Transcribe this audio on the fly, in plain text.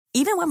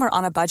Even when we're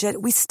on a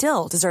budget, we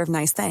still deserve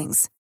nice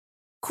things.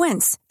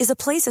 Quince is a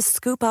place to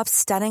scoop up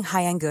stunning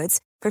high-end goods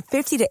for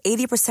 50 to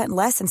 80%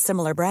 less than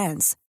similar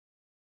brands.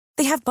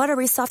 They have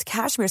buttery soft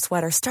cashmere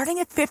sweaters starting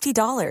at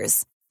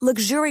 $50,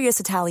 luxurious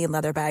Italian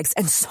leather bags,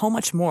 and so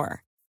much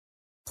more.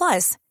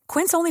 Plus,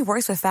 Quince only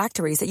works with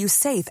factories that use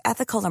safe,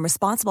 ethical, and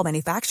responsible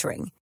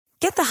manufacturing.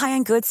 Get the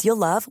high-end goods you'll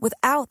love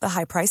without the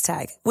high price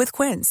tag with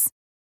Quince.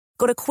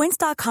 Go to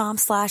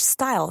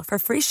quince.com/style for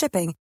free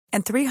shipping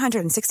and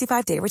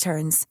 365-day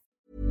returns.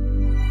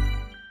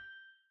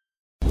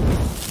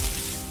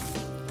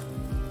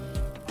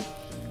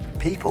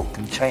 People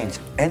can change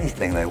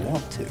anything they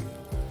want to.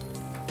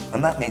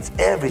 And that means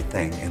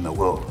everything in the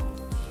world.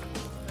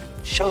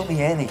 Show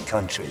me any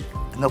country,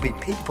 and there'll be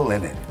people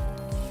in it.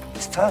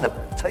 It's time to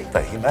take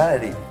the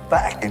humanity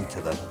back into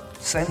the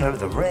center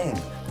of the ring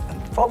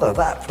and follow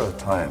that for a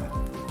time.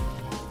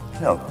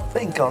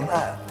 Think on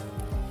that.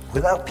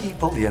 Without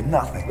people, you're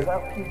nothing.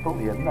 Without people,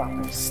 you're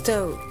nothing.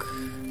 Stoke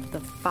the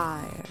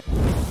fire.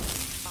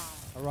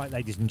 All right,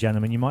 ladies and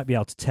gentlemen, you might be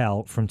able to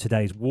tell from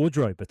today's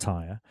wardrobe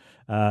attire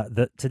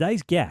that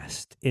today's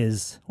guest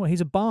is,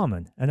 he's a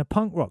barman and a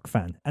punk rock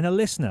fan and a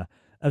listener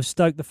of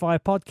Stoke the Fire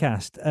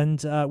podcast.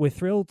 And we're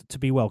thrilled to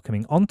be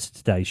welcoming onto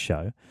today's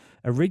show,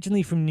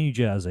 originally from New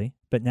Jersey,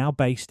 but now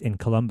based in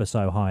Columbus,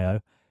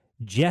 Ohio,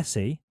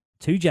 Jesse.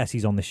 Two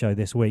Jessies on the show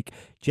this week.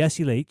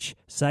 Jesse Leach,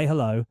 say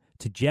hello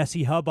to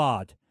Jesse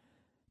Hubbard.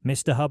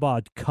 Mr.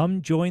 Hubbard,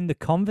 come join the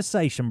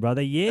conversation,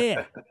 brother.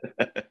 Yeah.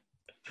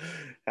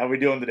 How we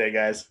doing today,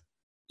 guys?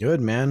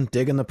 Good, man.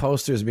 Digging the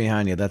posters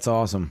behind you. That's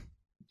awesome.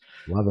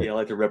 Love it. Yeah, I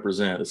like to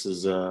represent. This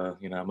is, my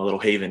little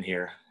haven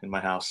here in my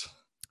house.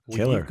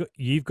 Killer. Well,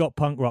 you've got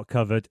punk rock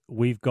covered.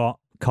 We've got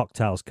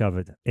cocktails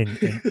covered.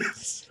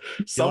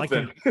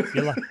 Something.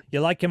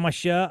 You're liking my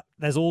shirt?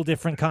 There's all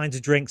different kinds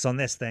of drinks on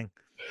this thing.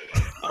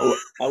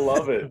 I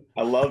love it.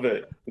 I love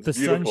it. It's the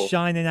beautiful. sun's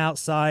shining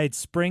outside,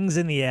 spring's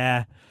in the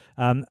air.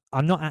 I'm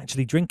not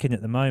actually drinking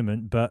at the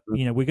moment, but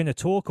we're going to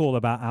talk all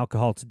about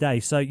alcohol today.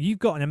 So you've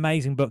got an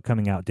amazing book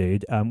coming out,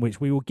 dude, which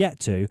we will get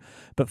to.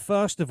 But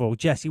first of all,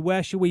 Jesse,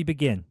 where should we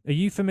begin? Are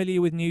you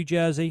familiar with New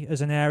Jersey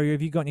as an area?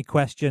 Have you got any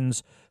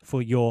questions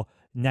for your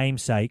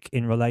namesake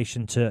in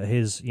relation to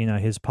his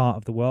part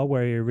of the world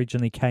where he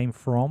originally came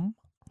from?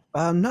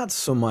 Not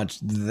so much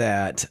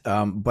that,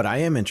 but I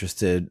am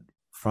interested.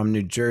 From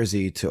New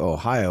Jersey to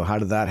Ohio, how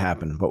did that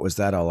happen? What was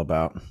that all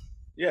about?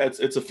 Yeah,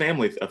 it's a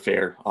family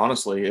affair.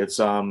 Honestly, it's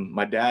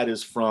my dad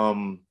is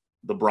from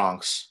the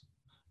Bronx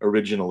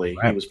originally.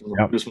 Right. He was from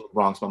the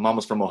Bronx. My mom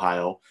was from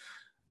Ohio.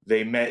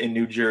 They met in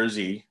New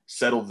Jersey,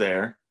 settled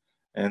there,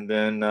 and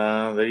then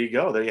there you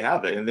go. There you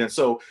have it. And then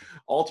so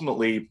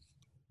ultimately,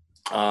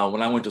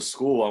 when I went to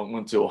school, I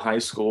went to a high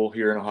school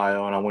here in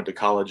Ohio, and I went to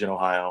college in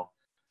Ohio.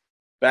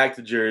 Back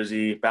to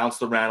Jersey,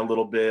 bounced around a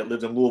little bit,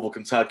 lived in Louisville,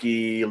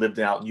 Kentucky, lived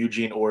out in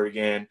Eugene,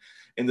 Oregon,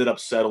 ended up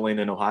settling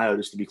in Ohio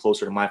just to be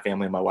closer to my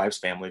family and my wife's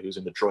family, who's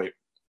in Detroit,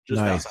 just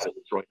Nice. outside of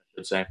Detroit, I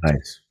should say.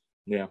 Nice.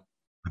 Yeah.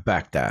 I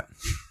back that.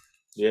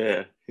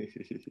 Yeah.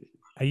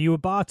 Are you a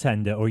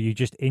bartender or are you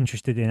just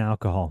interested in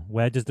alcohol?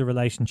 Where does the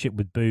relationship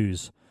with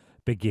booze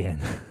begin?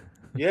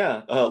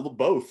 Yeah,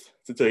 both,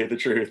 to tell you the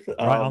truth. Right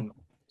on.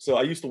 So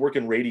I used to work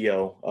in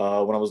radio.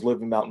 When I was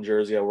living out in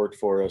Jersey, I worked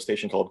for a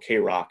station called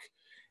K-Rock.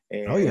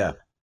 And, Oh, yeah.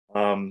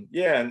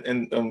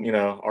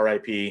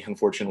 RIP,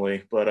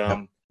 unfortunately,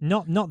 but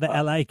Not the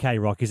LA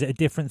K-Rock. Is it a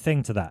different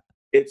thing to that?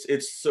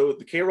 it's so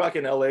the K-Rock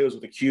in LA was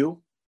with a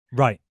Q,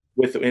 Right.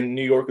 in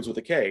New York it's with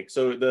a K.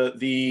 So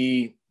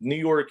the New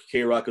York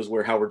K-Rock is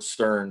where Howard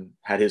Stern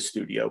had his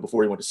studio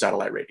before he went to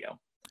satellite radio.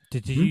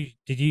 Did you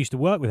used to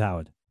work with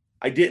Howard?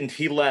 I didn't.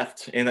 He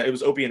left, and it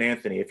was Opie and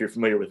Anthony, if you're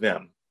familiar with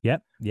them.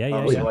 Yep.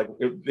 Yeah. So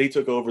they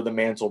took over the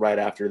mantle right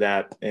after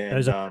that, and It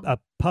was a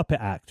puppet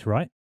act,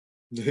 right?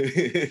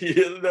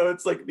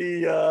 it's like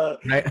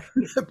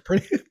the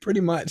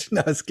pretty much.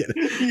 No, I was kidding.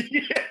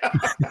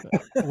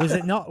 yeah.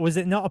 Was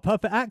it not a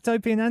puppet act,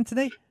 Opie and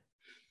Anthony?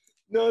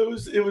 No,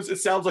 it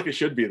sounds like it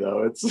should be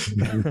though.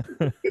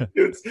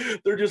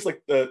 They're just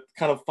like the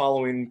kind of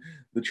following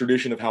the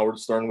tradition of Howard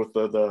Stern with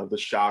the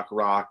shock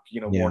rock,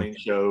 morning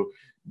show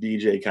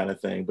DJ kind of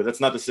thing. But that's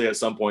not to say at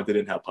some point they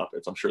didn't have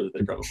puppets. I'm sure that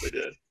they probably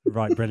did.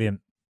 Right, brilliant.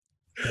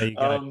 There you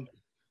go.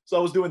 So I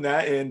was doing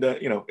that, and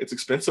it's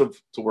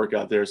expensive to work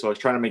out there. So I was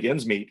trying to make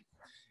ends meet,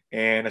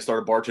 and I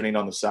started bartending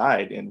on the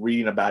side and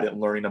reading about it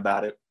and learning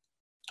about it.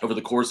 Over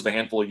the course of a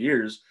handful of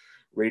years,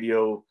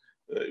 radio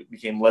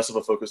became less of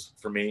a focus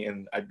for me,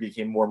 and I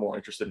became more and more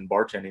interested in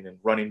bartending and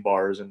running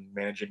bars and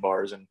managing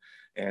bars,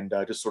 and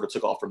just sort of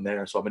took off from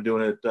there. So I've been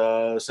doing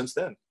it since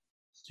then.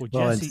 Well,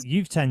 Jesse,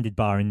 you've tended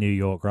bar in New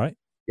York, right?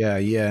 Yeah,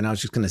 and I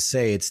was just going to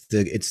say it's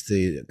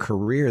the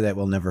career that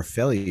will never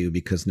fail you,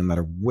 because no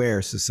matter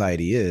where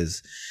society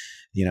is,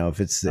 if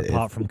it's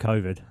apart from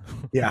COVID.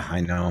 Yeah,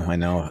 I know.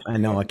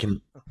 I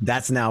can.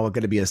 That's now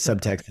going to be a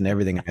subtext in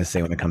everything I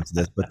say when it comes to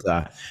this. But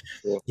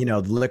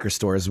the liquor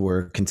stores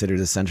were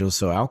considered essential,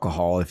 so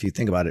alcohol, if you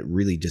think about it,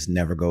 really just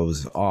never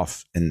goes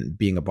off. And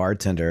being a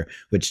bartender,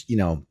 which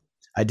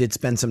I did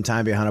spend some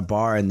time behind a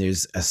bar, and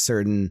there's a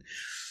certain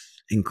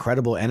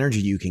incredible energy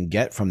you can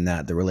get from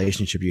that, the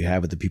relationship you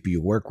have with the people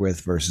you work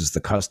with versus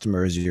the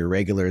customers, your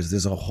regulars.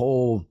 There's a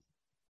whole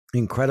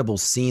incredible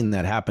scene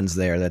that happens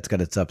there that's got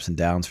its ups and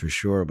downs for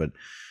sure. But,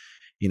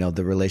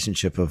 the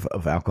relationship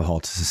of alcohol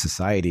to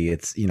society,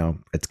 it's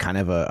kind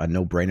of a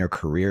no-brainer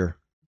career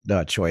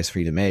choice for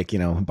you to make.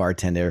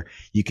 Bartender,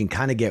 you can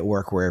kind of get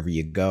work wherever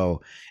you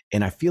go.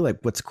 And I feel like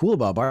what's cool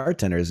about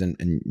bartenders, and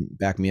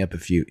back me up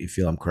if you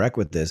feel I'm correct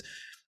with this,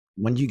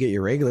 when you get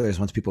your regulars,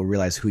 once people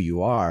realize who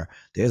you are,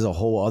 there's a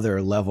whole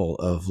other level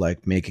of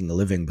like making a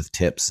living with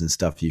tips and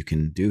stuff you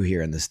can do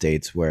here in the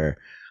States where,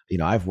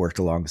 I've worked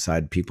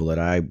alongside people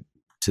that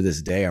to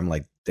this day, I'm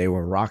like, they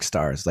were rock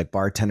stars, like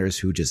bartenders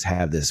who just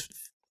have this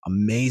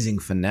amazing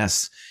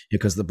finesse,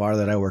 because the bar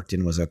that I worked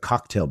in was a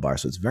cocktail bar.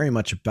 So it's very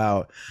much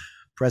about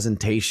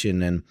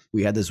presentation. And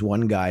we had this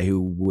one guy who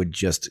would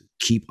just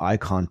keep eye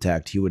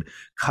contact. He would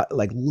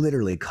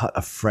literally cut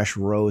a fresh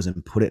rose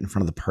and put it in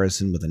front of the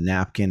person with a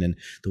napkin. And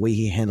the way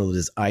he handled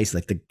his ice,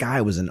 like the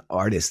guy was an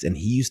artist, and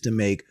he used to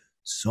make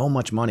so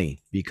much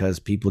money because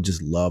people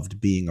just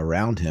loved being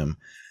around him.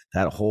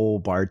 That whole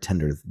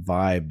bartender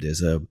vibe,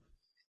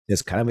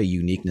 there's kind of a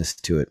uniqueness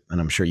to it. And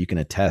I'm sure you can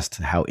attest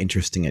to how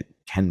interesting it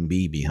can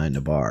be behind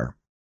a bar.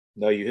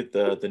 No, you hit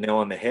the nail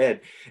on the head.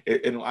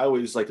 And I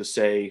always like to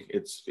say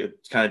it's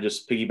kind of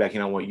just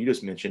piggybacking on what you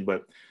just mentioned.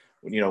 But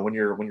when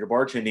you're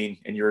bartending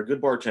and you're a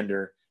good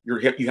bartender,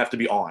 you have to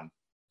be on.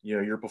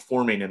 You're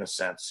performing in a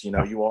sense.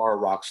 You are a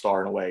rock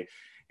star in a way.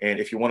 And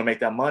if you want to make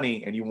that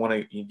money and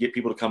you get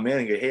people to come in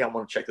and go, hey, I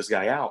want to check this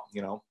guy out.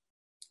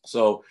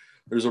 So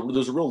there's a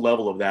real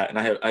level of that, and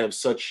I have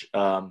such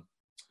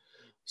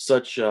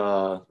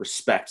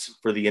respect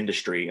for the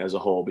industry as a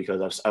whole,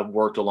 because I've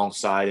worked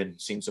alongside and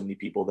seen so many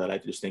people that I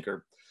just think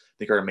are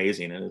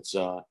amazing. And it's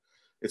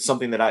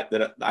something that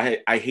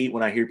I hate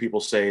when I hear people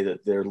say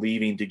that they're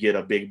leaving to get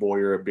a big boy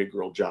or a big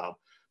girl job,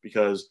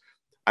 because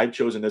I've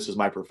chosen this as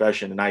my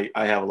profession, and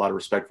I have a lot of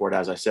respect for it.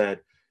 As I said,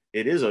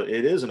 it is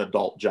an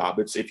adult job.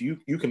 It's if you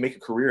can make a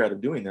career out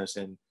of doing this,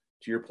 and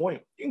to your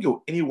point, you can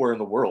go anywhere in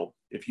the world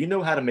if you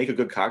know how to make a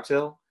good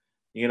cocktail.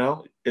 It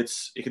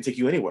can take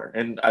you anywhere.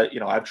 And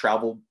I've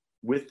traveled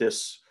with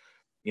this,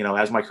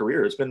 as my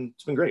career. It's been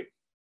great.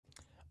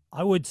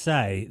 I would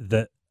say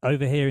that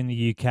over here in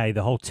the UK,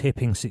 the whole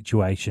tipping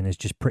situation is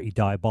just pretty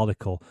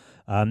diabolical.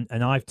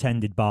 And I've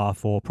tended bar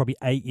for probably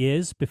 8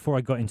 years before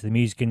I got into the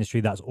music industry.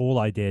 That's all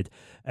I did.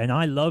 And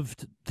I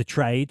loved the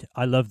trade.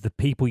 I loved the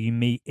people you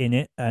meet in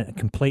it,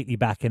 completely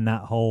back in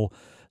that whole,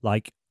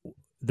 like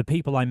the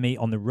people I meet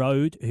on the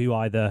road who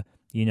either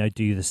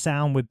do the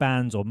sound with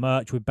bands or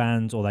merch with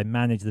bands, or they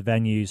manage the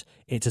venues.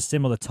 It's a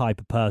similar type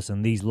of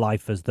person, these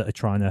lifers that are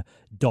trying to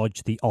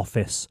dodge the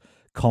office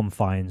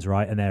confines,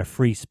 right? And they're a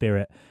free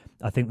spirit.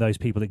 I think those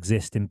people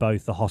exist in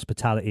both the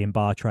hospitality and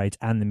bar trades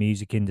and the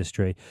music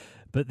industry.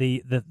 But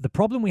the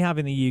problem we have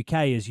in the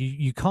UK is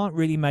you can't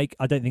really make,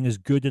 I don't think, as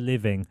good a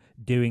living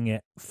doing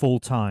it full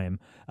time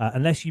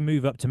unless you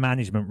move up to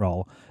management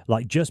role,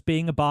 like just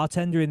being a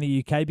bartender in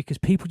the UK, because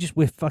people just,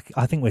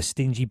 I think we're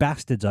stingy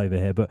bastards over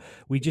here, but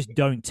we just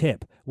don't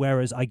tip.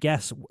 Whereas I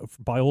guess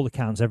by all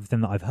accounts,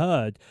 everything that I've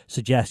heard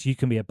suggests you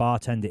can be a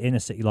bartender in a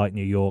city like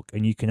New York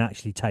and you can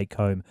actually take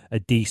home a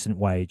decent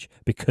wage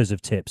because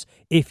of tips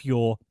if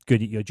you're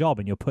good at your job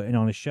and you're putting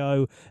on a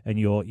show and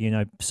you're,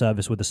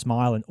 service with a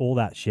smile and all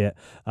that shit.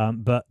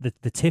 But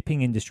the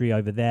tipping industry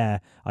over there,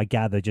 I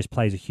gather, just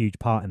plays a huge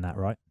part in that,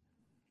 right?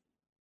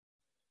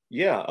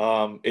 Yeah,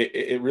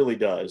 it really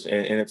does.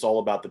 And it's all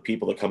about the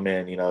people that come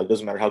in. It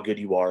doesn't matter how good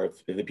you are.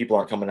 If the people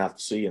aren't coming out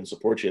to see and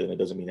support you, then it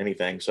doesn't mean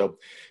anything. So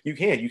you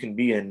can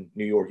be in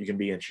New York, you can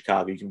be in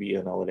Chicago, you can be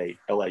in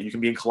LA, you can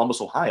be in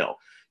Columbus, Ohio,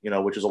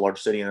 which is a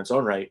large city in its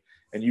own right.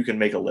 And you can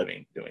make a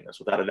living doing this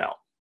without a doubt.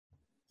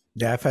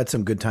 Yeah, I've had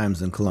some good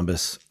times in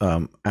Columbus,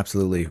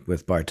 absolutely,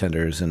 with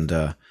bartenders.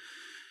 And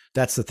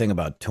that's the thing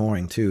about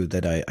touring, too,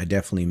 that I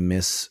definitely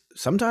miss.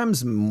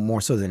 Sometimes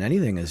more so than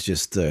anything is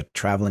just the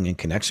traveling and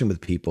connection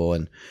with people.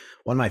 And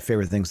one of my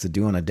favorite things to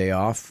do on a day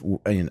off,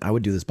 and I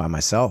would do this by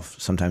myself,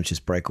 sometimes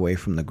just break away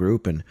from the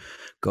group and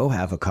go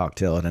have a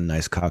cocktail at a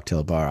nice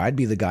cocktail bar. I'd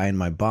be the guy in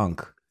my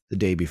bunk the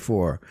day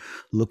before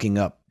looking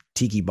up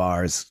tiki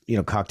bars,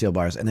 cocktail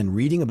bars, and then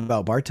reading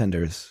about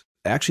bartenders,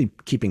 actually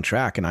keeping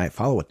track. And I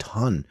follow a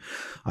ton.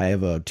 I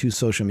have 2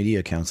 social media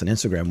accounts on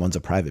Instagram. One's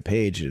a private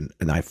page, and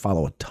I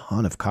follow a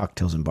ton of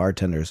cocktails and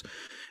bartenders.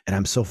 And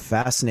I'm so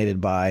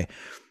fascinated by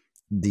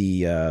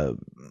the,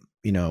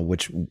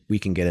 which we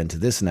can get into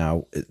this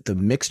now, the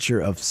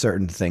mixture of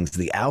certain things,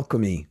 the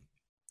alchemy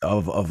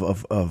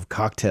of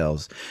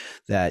cocktails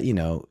that,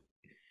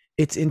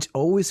 it's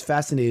always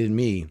fascinated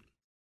me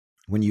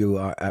when you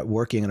are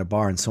working in a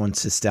bar and someone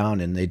sits down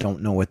and they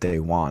don't know what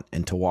they want,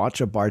 and to watch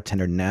a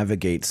bartender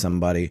navigate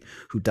somebody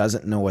who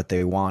doesn't know what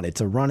they want.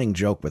 It's a running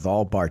joke with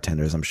all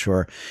bartenders, I'm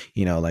sure,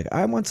 like,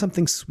 I want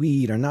something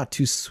sweet or not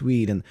too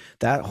sweet. And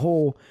that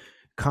whole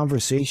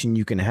conversation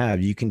you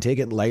can take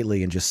it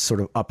lightly and just sort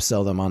of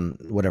upsell them on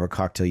whatever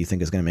cocktail you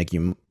think is going to make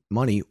you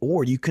money,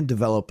 or you can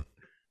develop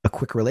a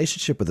quick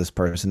relationship with this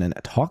person and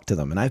talk to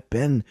them. And I've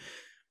been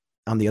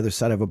on the other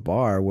side of a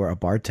bar where a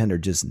bartender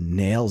just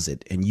nails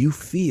it and you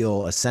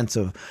feel a sense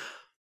of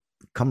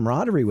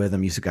camaraderie with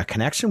them. You've got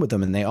connection with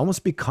them and they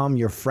almost become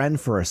your friend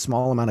for a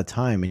small amount of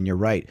time. And you're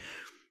right.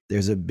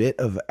 There's a bit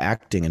of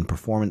acting and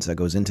performance that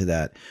goes into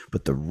that,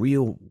 but the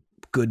real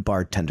good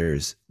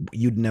bartenders,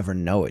 you'd never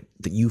know it,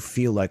 that you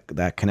feel like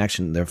that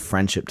connection, their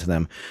friendship to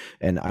them.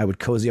 And I would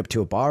cozy up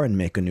to a bar and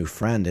make a new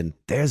friend. And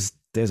there's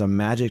a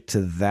magic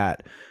to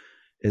that,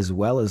 as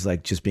well as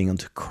like just being able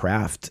to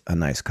craft a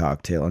nice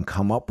cocktail and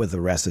come up with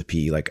a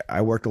recipe. Like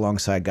I worked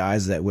alongside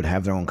guys that would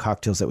have their own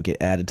cocktails that would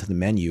get added to the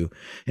menu,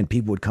 and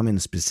people would come in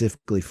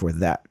specifically for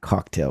that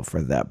cocktail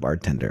for that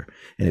bartender.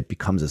 And it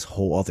becomes this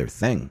whole other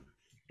thing.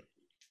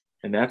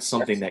 And that's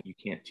something that you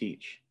can't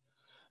teach.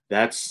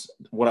 That's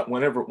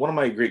whenever one of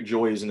my great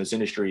joys in this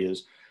industry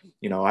is,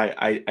 you know,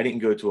 I didn't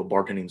go to a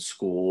bartending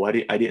school.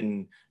 I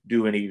didn't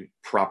do any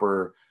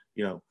proper,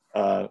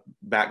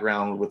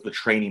 background with the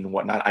training and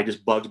whatnot. I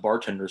just bugged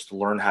bartenders to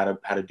learn how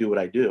to do what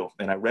I do.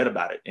 And I read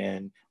about it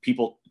and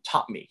people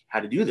taught me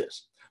how to do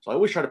this. So I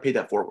always try to pay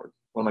that forward.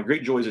 One of my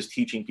great joys is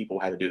teaching people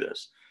how to do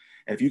this.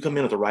 And if you come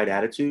in with the right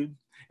attitude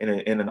and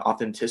an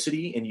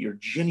authenticity and you're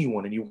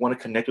genuine and you want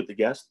to connect with the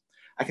guest,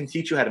 I can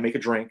teach you how to make a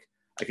drink.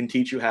 I can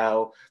teach you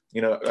how, I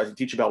can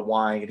teach you about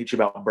wine, I can teach you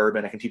about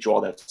bourbon, I can teach you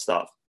all that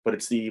stuff. But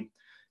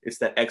it's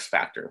that X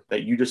factor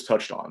that you just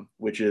touched on,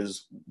 which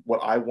is what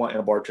I want in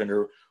a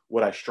bartender,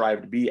 what I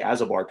strive to be as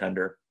a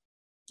bartender.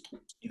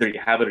 Either you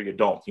have it or you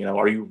don't.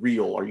 Are you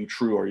real? Are you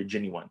true? Are you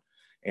genuine?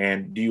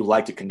 And do you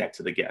like to connect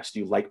to the guests? Do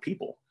you like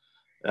people?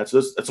 That's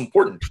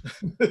important.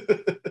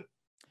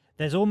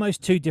 There's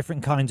almost two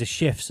different kinds of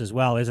shifts as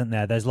well, isn't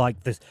there? There's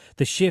like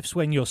the shifts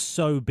when you're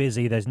so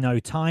busy, there's no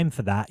time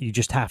for that. You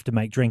just have to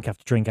make drink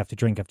after drink after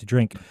drink after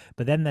drink.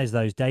 But then there's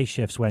those day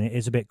shifts when it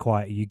is a bit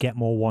quieter. You get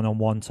more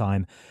one-on-one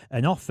time.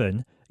 And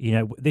often,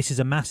 this is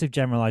a massive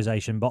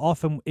generalization, but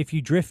often if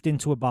you drift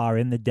into a bar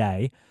in the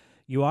day,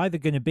 you're either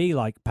going to be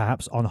like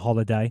perhaps on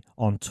holiday,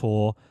 on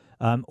tour,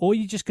 or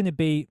you're just going to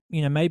be,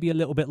 maybe a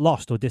little bit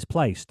lost or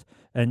displaced.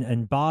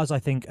 And bars, I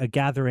think, are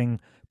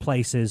gathering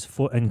places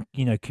for, and,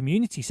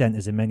 community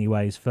centers in many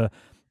ways for,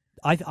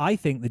 I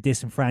think, the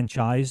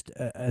disenfranchised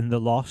and the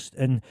lost.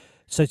 And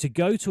so to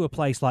go to a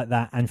place like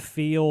that and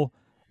feel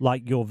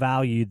like you're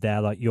valued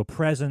there, like your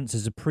presence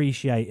is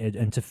appreciated,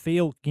 and to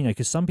feel,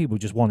 because some people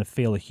just want to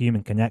feel a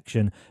human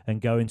connection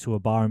and go into a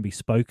bar and be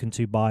spoken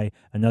to by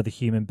another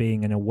human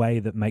being in a way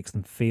that makes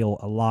them feel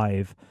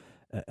alive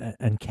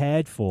and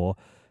cared for.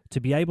 To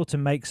be able to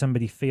make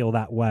somebody feel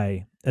that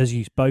way, as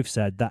you both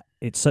said, that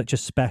it's such a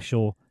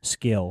special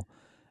skill.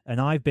 And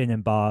I've been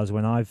in bars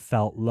when I've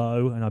felt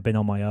low and I've been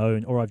on my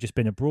own, or I've just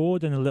been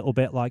abroad and a little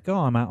bit like, oh,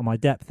 I'm out of my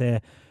depth here.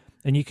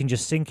 And you can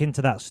just sink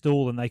into that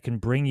stool and they can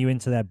bring you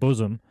into their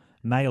bosom,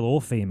 male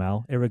or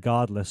female,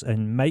 irregardless,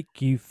 and make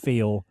you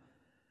feel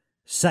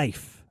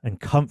safe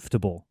and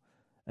comfortable.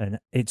 And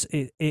it's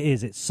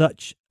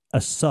such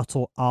a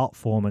subtle art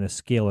form and a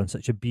skill and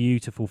such a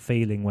beautiful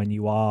feeling when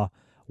you are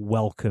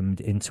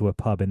welcomed into a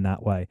pub in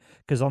that way.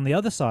 Because on the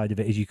other side of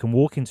it is you can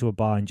walk into a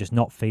bar and just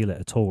not feel it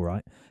at all,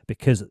 right?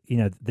 Because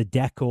the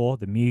decor,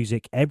 the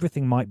music,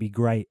 everything might be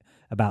great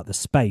about the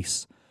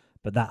space,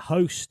 but that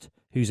host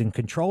who's in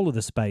control of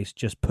the space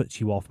just puts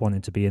you off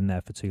wanting to be in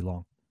there for too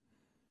long.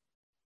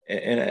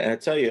 And I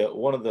tell you,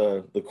 one of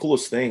the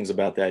coolest things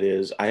about that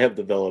is I have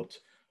developed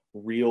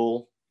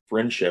real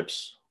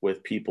friendships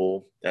with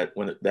people that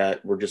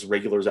were just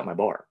regulars at my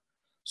bar.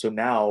 So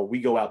now we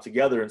go out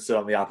together and sit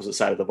on the opposite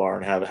side of the bar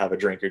and have a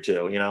drink or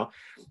two,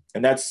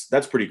 and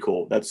that's pretty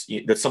cool. That's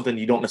something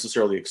you don't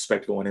necessarily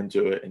expect going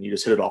into it, and you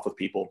just hit it off with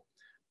people.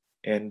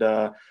 And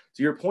to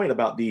your point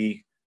about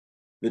the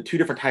two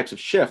different types of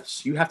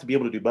shifts, you have to be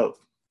able to do both.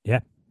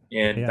 Yeah,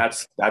 and yeah.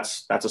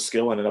 That's a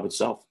skill in and of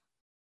itself.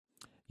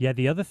 Yeah,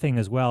 the other thing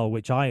as well,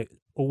 which I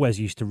always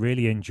used to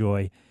really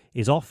enjoy,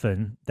 is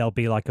often there'll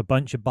be like a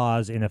bunch of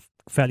bars in a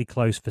fairly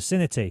close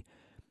vicinity.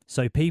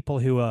 So people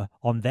who are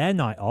on their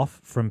night off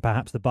from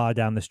perhaps the bar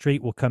down the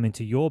street will come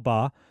into your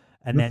bar,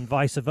 and then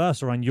vice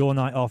versa. On your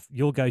night off,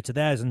 you'll go to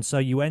theirs. And so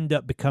you end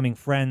up becoming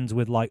friends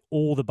with like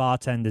all the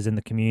bartenders in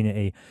the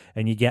community,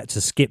 and you get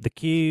to skip the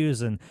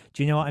queues. And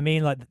do you know what I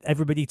mean? Like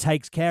everybody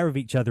takes care of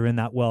each other in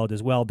that world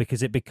as well,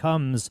 because it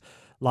becomes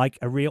like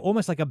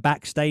almost like a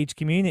backstage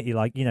community.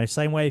 Like,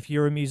 same way if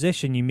you're a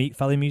musician, you meet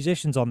fellow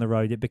musicians on the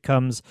road, it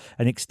becomes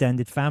an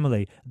extended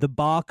family. The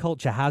bar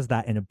culture has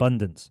that in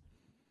abundance.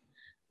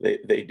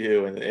 They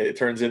do, and it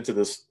turns into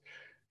this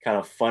kind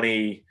of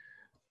funny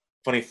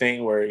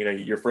thing where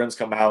your friends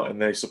come out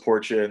and they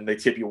support you and they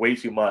tip you way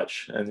too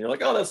much, and you're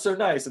like, oh, that's so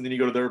nice, and then you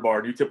go to their bar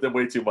and you tip them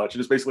way too much, and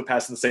it's basically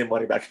passing the same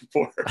money back and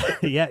forth.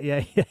 yeah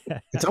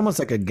It's almost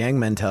like a gang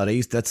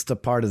mentality. That's the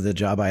part of the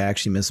job I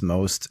actually miss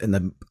most,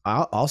 and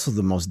also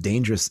the most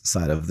dangerous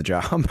side of the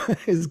job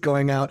is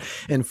going out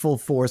in full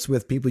force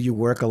with people you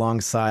work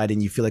alongside,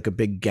 and you feel like a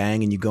big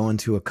gang, and you go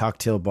into a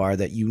cocktail bar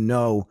that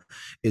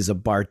is a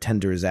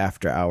bartender's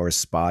after hours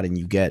spot, and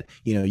you get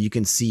you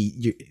can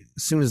see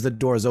as soon as the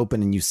doors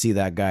open and you see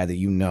that guy that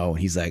you know,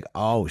 he's like,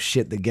 oh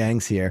shit, the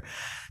gang's here.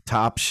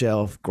 Top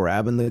shelf,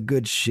 grabbing the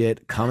good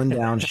shit, coming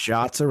down,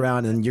 shots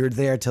around, and you're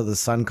there till the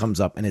sun comes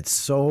up. And it's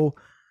so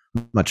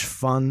much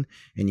fun,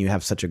 and you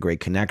have such a great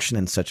connection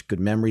and such good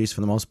memories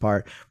for the most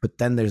part. But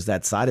then there's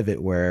that side of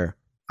it where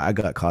I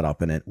got caught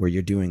up in it, where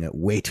you're doing it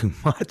way too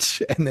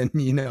much. And then,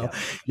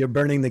 you're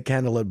burning the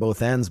candle at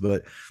both ends.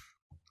 But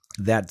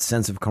that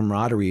sense of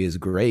camaraderie is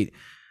great.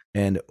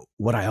 And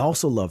what I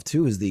also love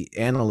too is the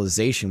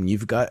analyzation. When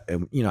you've got,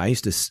 I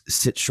used to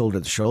sit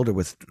shoulder to shoulder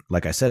with,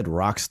 like I said,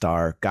 rock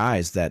star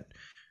guys that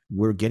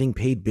were getting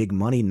paid big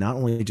money, not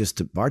only just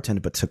to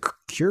bartend, but to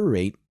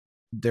curate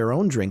their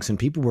own drinks. And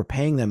people were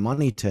paying them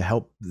money to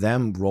help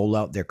them roll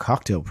out their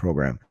cocktail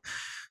program.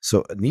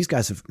 So these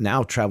guys have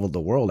now traveled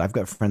the world. I've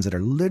got friends that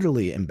are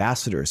literally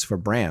ambassadors for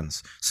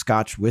brands,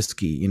 Scotch,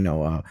 whiskey,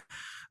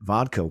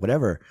 vodka,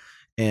 whatever.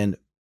 And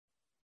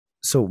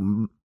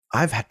so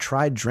I've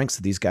tried drinks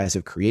that these guys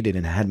have created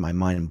and had my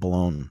mind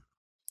blown.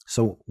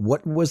 So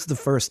what was the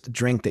first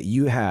drink that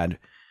you had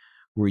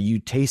where you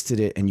tasted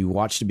it and you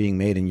watched it being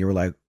made and you were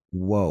like,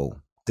 whoa,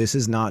 this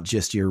is not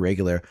just your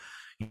regular,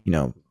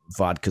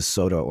 vodka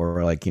soda,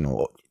 or like,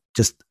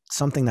 just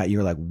something that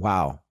you're like,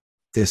 wow,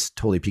 this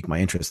totally piqued my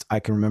interest. I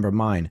can remember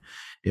mine.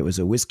 It was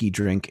a whiskey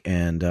drink,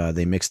 and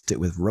they mixed it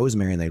with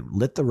rosemary, and they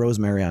lit the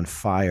rosemary on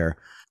fire,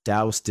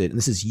 doused it, and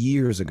this is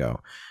years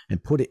ago,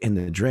 and put it in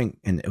the drink.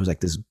 And it was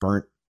like this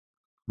burnt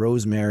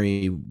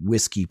rosemary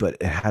whiskey, but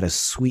it had a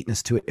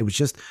sweetness to it. It was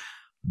just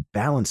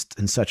balanced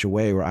in such a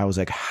way where I was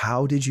like,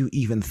 how did you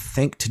even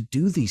think to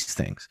do these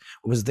things?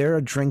 Was there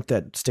a drink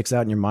that sticks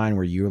out in your mind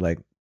where you were like,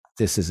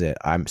 this is it,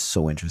 I'm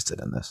so interested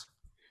in this?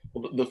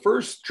 Well, the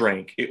first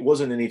drink, it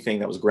wasn't anything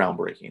that was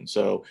groundbreaking.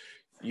 So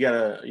you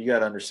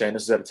gotta understand,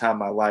 this is at a time in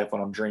my life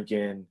when I'm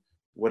drinking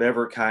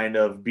whatever kind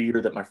of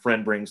beer that my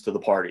friend brings to the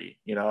party.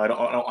 I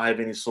don't have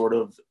any sort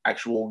of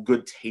actual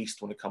good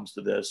taste when it comes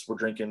to this. We're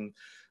drinking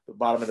the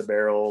bottom of the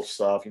barrel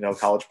stuff,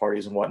 college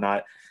parties and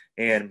whatnot.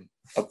 And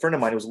a friend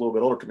of mine who was a little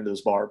bit older came into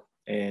this bar,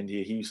 and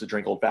he used to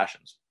drink old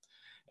fashions.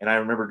 And I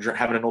remember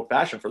having an old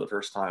fashioned for the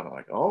first time. I'm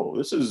like, oh,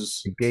 this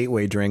is a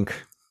gateway drink.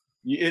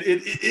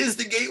 It is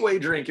the gateway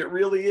drink. It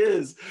really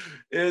is.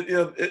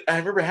 I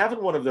remember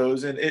having one of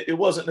those, and it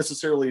wasn't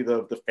necessarily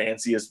the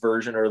fanciest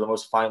version or the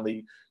most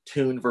finely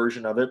tuned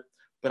version of it.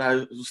 But I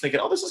was thinking,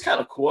 oh, this is kind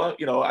of cool.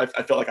 I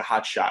felt like a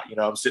hot shot.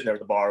 I'm sitting there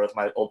at the bar with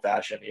my old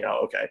fashioned.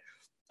 Okay.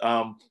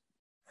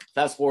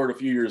 Fast forward a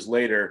few years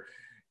later,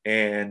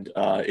 and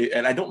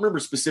I don't remember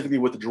specifically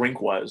what the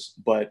drink was,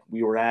 but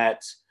we were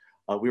at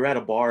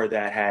a bar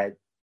that had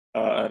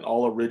an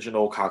all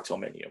original cocktail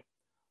menu.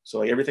 So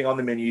like everything on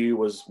the menu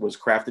was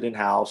crafted in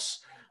house,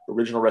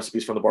 original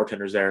recipes from the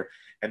bartenders there,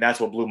 and that's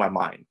what blew my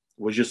mind.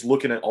 Was just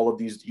looking at all of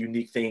these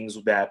unique things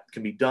that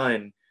can be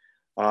done,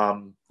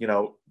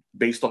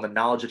 based on the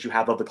knowledge that you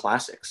have of the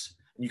classics.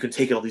 You can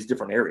take it all these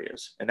different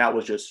areas, and that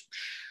was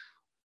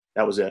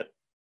it.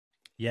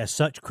 Yeah,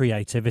 such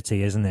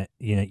creativity, isn't it?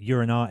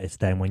 You're an artist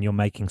then when you're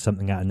making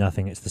something out of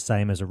nothing. It's the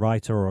same as a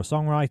writer or a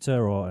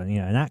songwriter or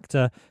an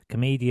actor,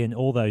 comedian,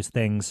 all those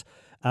things.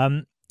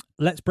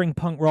 Let's bring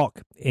punk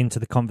rock into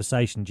the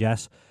conversation,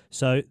 Jess.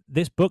 So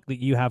this book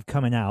that you have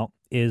coming out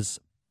is,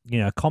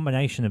 a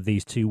combination of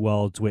these two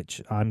worlds,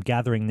 which I'm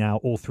gathering now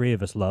all three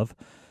of us love: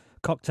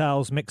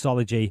 cocktails,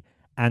 mixology,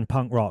 and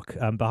punk rock.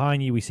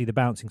 Behind you, we see the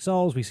Bouncing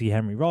Souls, we see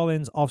Henry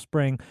Rollins,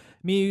 Offspring,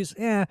 Muse.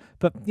 Yeah,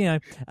 but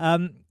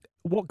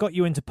what got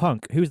you into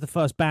punk? Who's the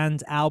first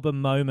band,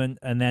 album, moment?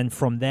 And then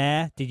from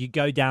there, did you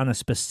go down a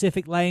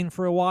specific lane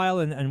for a while?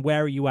 And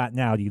where are you at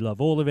now? Do you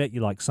love all of it? You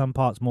like some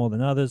parts more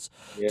than others?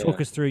 Yeah. Talk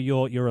us through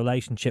your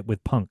relationship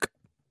with punk.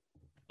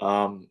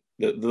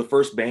 The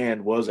first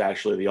band was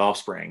actually The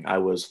Offspring. I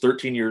was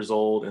 13 years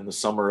old in the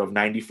summer of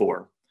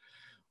 '94,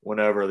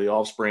 whenever The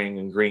Offspring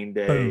and Green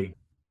Day. Boom.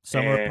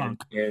 Summer of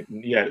punk.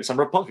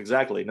 Summer of punk,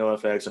 exactly.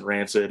 NoFX and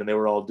Rancid, and they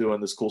were all doing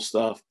this cool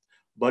stuff.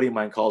 A buddy of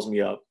mine calls me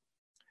up,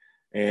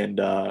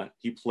 and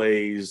he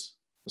plays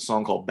a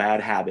song called Bad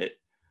Habit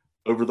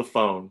over the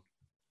phone.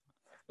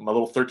 And my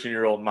little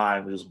 13-year-old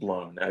mind was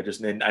blown.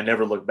 I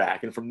never looked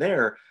back. And from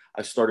there,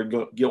 I started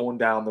going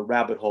down the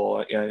rabbit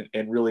hole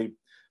and really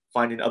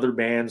finding other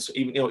bands.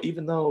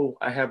 Even though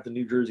I have the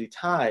New Jersey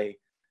tie,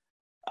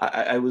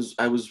 I was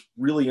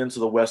really into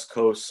the West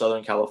Coast,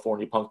 Southern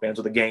California punk bands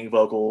with the gang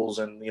vocals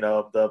and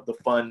the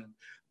fun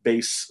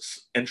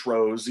bass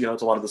intros. To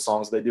a lot of the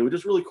songs they do, which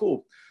is really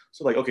cool.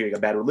 So like, okay, you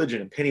got Bad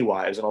Religion and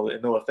Pennywise and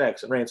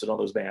NoFX and Rancid and all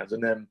those bands.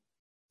 And then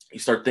you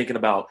start thinking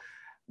about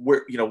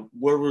where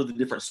were the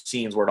different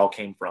scenes where it all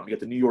came from. You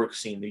got the New York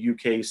scene, the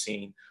UK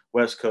scene,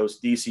 West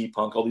Coast, DC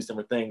punk, all these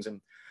different things.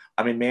 And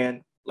I mean,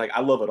 man, like I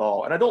love it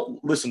all. And I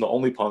don't listen to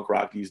only punk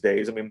rock these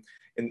days. I mean,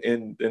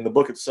 in the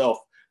book itself,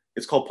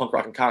 it's called Punk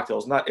Rock and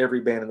Cocktails. Not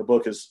every band in the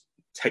book is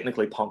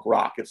technically punk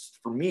rock.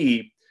 For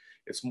me,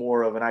 it's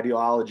more of an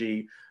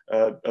ideology,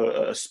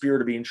 a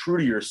spirit of being true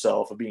to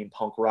yourself, of being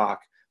punk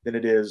rock, than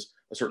it is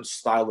a certain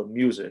style of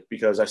music,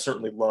 because I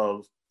certainly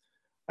love,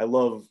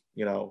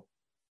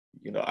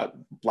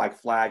 Black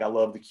Flag, I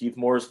love the Keith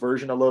Morris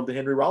version. I love the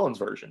Henry Rollins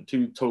version.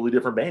 Two totally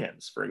different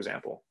bands, for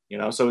example.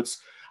 So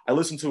I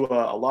listen to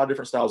a lot of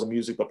different styles of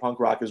music, but punk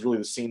rock is really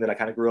the scene that I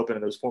kind of grew up in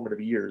those formative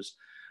years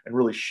and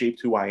really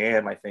shaped who I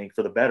am, I think,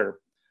 for the better,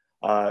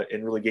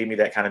 and really gave me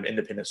that kind of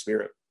independent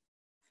spirit.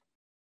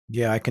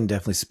 Yeah, I can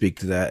definitely speak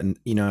to that. And,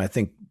 I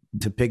think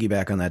to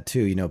piggyback on that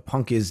too,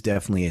 punk is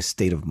definitely a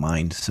state of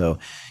mind. So,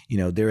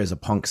 there is a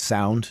punk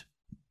sound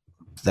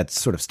that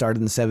sort of started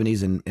in the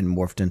 70s and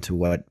morphed into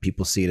what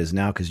people see it as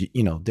now. Cause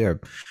there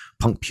are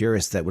punk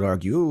purists that would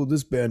argue, oh,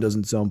 this band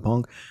doesn't sound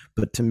punk.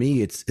 But to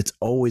me, it's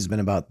always been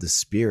about the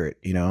spirit,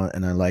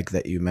 and I like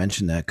that you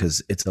mentioned that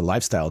because it's a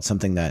lifestyle. It's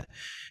something that,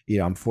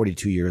 I'm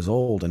 42 years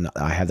old and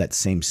I have that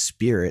same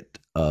spirit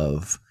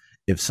of,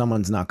 if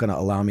someone's not going to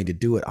allow me to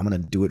do it, I'm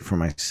going to do it for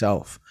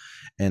myself.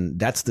 And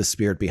that's the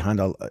spirit behind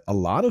a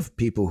lot of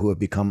people who have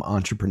become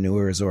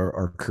entrepreneurs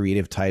or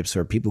creative types,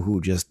 or people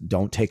who just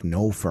don't take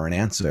no for an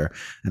answer.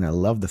 And I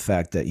love the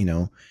fact that,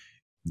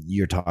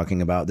 you're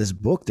talking about this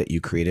book that you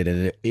created,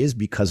 and it is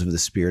because of the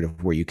spirit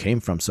of where you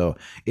came from. So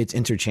it's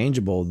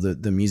interchangeable,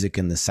 the music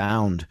and the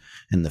sound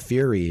and the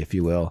fury, if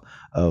you will,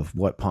 of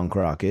what punk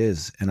rock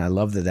is. And I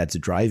love that that's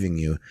driving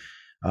you.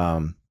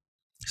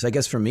 So I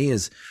guess for me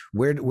is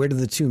where do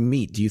the two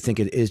meet? Do you think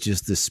it is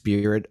just the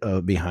spirit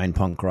behind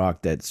punk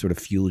rock that sort of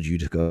fueled you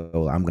to go,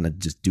 oh, I'm going to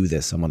just do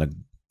this. I'm going to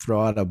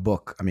throw out a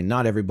book. I mean,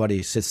 not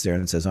everybody sits there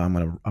and says, oh, I'm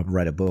going to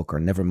write a book,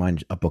 or never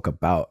mind a book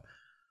about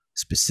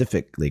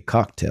specifically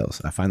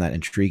cocktails. I find that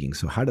intriguing.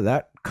 So how did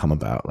that come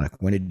about? Like,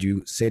 when did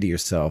you say to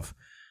yourself,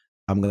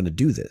 I'm going to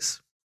do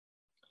this?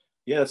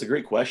 Yeah, that's a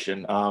great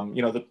question.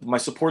 My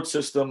support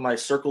system, my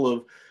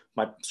circle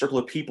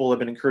of people have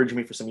been encouraging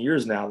me for some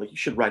years now, like, you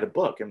should write a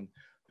book. And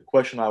the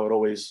question I would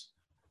always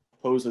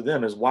pose to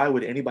them is, why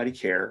would anybody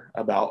care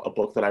about a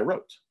book that I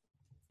wrote?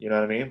 You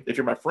know what I mean? If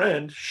you're my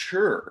friend,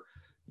 sure.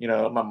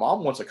 My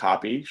mom wants a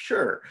copy,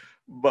 sure.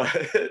 But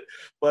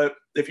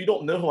if you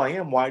don't know who I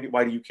am, why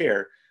do you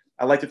care?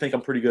 I like to think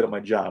I'm pretty good at my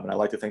job, and I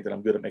like to think that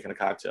I'm good at making a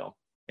cocktail.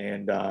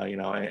 And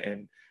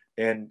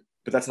but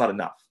that's not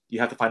enough. You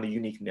have to find a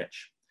unique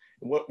niche.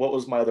 And what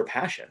was my other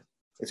passion?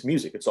 It's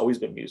music. It's always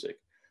been music.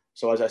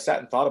 So as I sat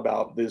and thought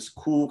about this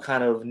cool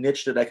kind of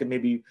niche that I could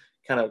maybe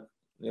kind of,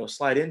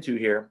 slide into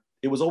here,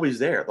 it was always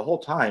there the whole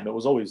time. It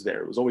was always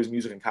there. It was always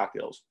music and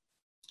cocktails.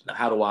 Now,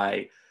 how do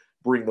I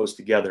bring those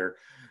together?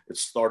 It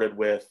started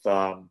with,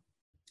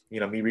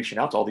 me reaching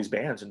out to all these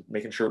bands and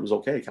making sure it was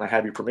okay. Can I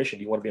have your permission?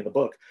 Do you want to be in the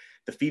book?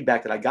 The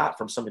feedback that I got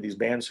from some of these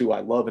bands who I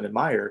love and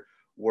admire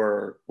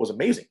was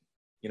amazing.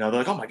 They're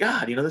like, oh my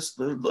God, let's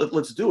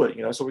do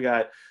it. So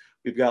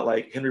we've got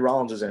like Henry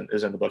Rollins is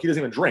in the book. He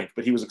doesn't even drink,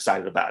 but he was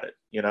excited about it.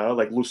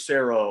 Like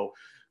Lucero,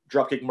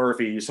 Dropkick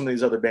Murphy, some of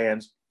these other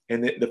bands.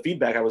 And the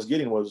feedback I was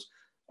getting was,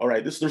 all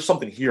right, there's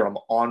something here. I'm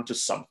on to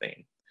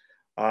something.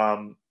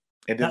 And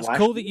that's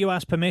cool that you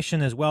asked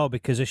permission as well,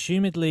 because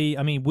assumedly,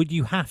 I mean, would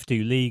you have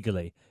to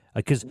legally?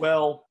 Because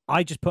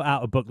I just put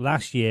out a book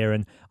last year,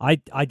 and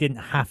I didn't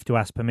have to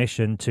ask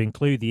permission to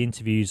include the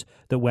interviews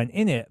that went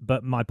in it,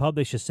 but my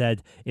publisher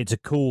said it's a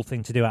cool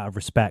thing to do out of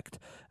respect,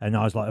 and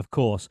I was like, of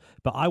course,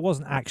 but I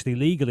wasn't actually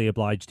legally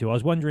obliged to. I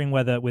was wondering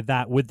whether would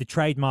the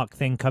trademark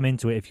thing come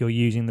into it if you're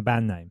using the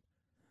band name?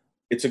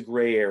 It's a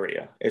gray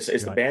area. It's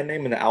right. The band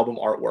name and the album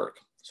artwork.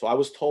 So I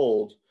was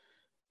told,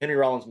 Henry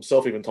Rollins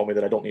himself even told me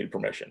that I don't need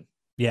permission.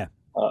 Yeah.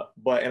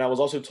 And I was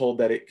also told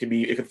that it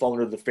could fall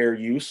under the fair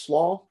use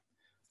law.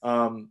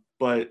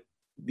 But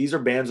these are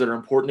bands that are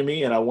important to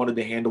me, and I wanted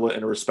to handle it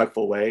in a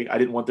respectful way. I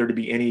didn't want there to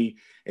be any,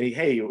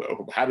 hey,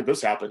 how did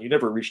this happen? You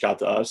never reached out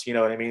to us. You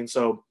know what I mean?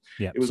 So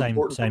yeah, it was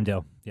important. Same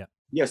deal. Yeah.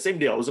 Yeah. Same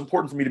deal. It was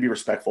important for me to be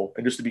respectful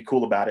and just to be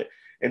cool about it.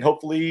 And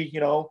hopefully,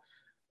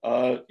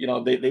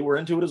 they were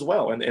into it as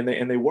well. And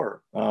they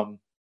were.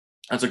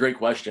 That's a great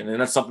question. And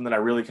that's something that I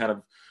really kind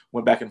of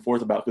went back and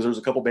forth about, because there's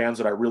a couple bands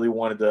that I really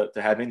wanted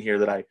to have in here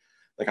that I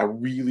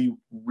really,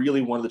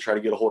 really wanted to try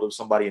to get a hold of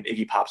somebody in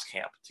Iggy Pop's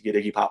camp to get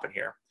Iggy Pop in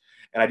here.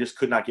 And I just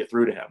could not get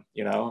through to him,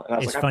 And I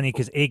was it's funny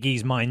because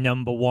Iggy's my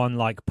number one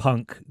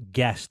punk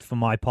guest for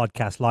my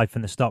podcast, Life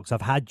in the Stocks.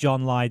 I've had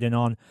John Lydon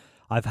on.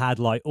 I've had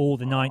all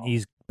the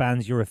 90s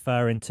bands you're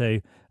referring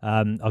to.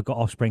 I've got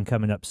Offspring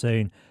coming up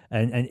soon.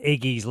 And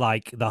Iggy's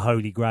like the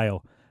holy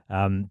grail.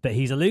 But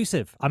he's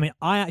elusive. I mean,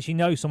 I actually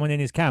know someone in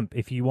his camp.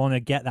 If you want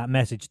to get that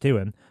message to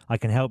him, I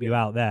can help you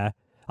out there.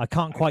 I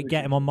can't quite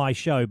get him on my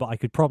show, but I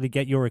could probably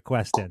get your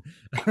request in.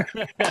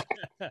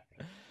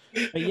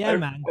 But yeah,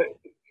 man.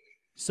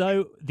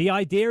 So the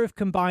idea of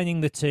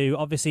combining the two,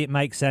 obviously it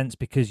makes sense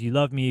because you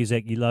love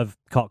music, you love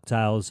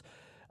cocktails.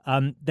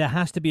 There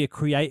has to be a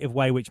creative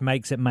way which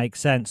makes it make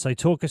sense. So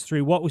talk us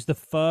through, what was the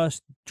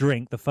first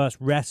drink, the first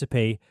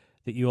recipe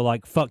that you were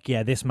like, fuck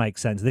yeah, this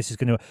makes sense. This is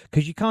going to,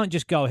 because you can't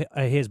just go,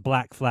 here's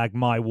Black Flag,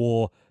 My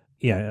War,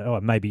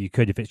 or maybe you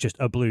could if it's just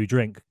a blue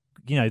drink.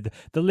 The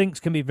links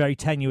can be very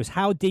tenuous.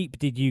 How deep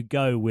did you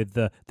go with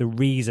the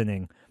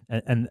reasoning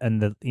and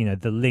the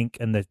the link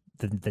and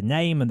the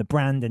name and the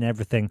brand and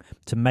everything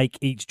to make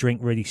each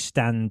drink really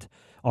stand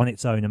on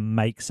its own and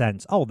make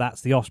sense? Oh,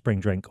 that's the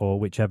Offspring drink, or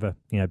whichever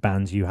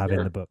bands you have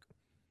in the book.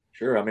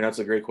 Sure. I mean, that's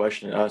a great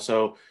question.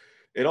 So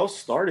it all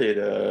started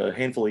a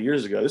handful of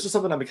years ago. This is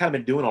something I've kind of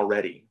been doing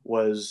already.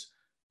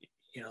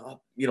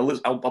 I'll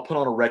put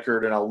on a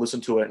record and I'll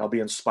listen to it and I'll be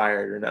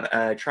inspired, and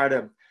I try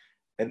to.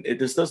 And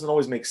this doesn't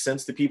always make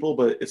sense to people,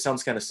 but it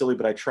sounds kind of silly.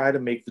 But I try to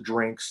make the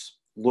drinks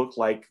look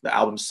like the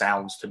album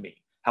sounds to me,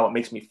 how it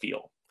makes me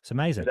feel. It's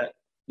amazing.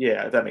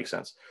 If that makes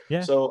sense.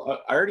 Yeah. So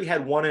I already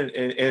had one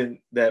in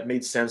that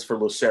made sense for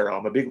Lucero.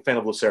 I'm a big fan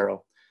of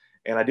Lucero,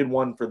 and I did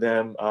one for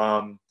them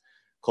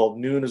called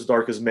 "Noon as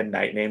Dark as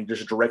Midnight," named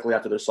just directly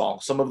after their song.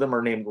 Some of them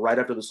are named right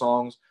after the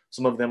songs.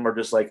 Some of them are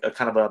just like a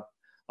kind of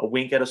a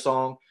wink at a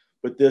song.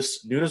 But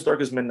this "Noon as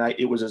Dark as Midnight,"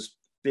 it was this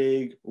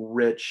big,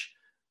 rich,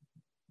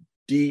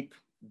 deep,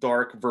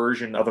 dark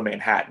version of a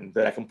Manhattan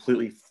that I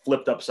completely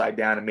flipped upside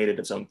down and made it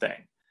its own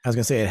thing. I was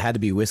gonna say it had to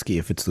be whiskey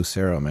if it's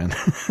Lucero, man.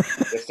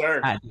 Yes,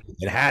 sir.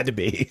 It had to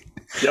be.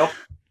 Yep.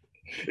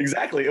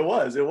 Exactly. It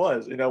was.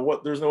 You know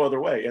what? There's no other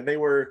way. And they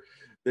were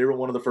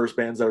one of the first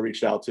bands that I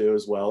reached out to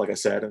as well, like I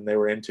said, and they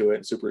were into it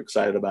and super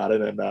excited about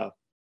it. And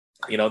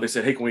they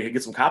said, "Hey, can we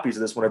get some copies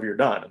of this whenever you're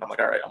done?" And I'm like,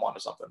 "All right, I'm on to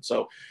something."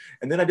 So,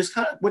 and then I just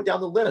kind of went down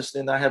the list,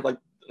 and I had like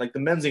the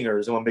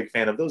Menzingers, and I'm a big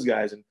fan of those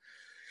guys,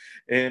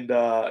 and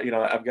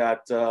I've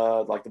got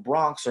like the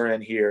Bronx are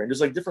in here, and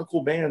just like different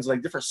cool bands,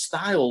 like different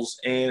styles,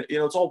 and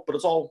they're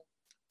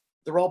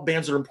all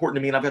bands that are important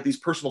to me, and I've got these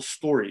personal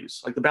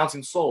stories, like the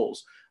Bouncing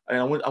Souls. And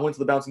I went to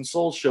the Bouncing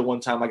Souls show one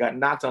time. I got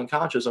knocked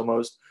unconscious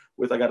almost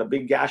I got a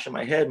big gash in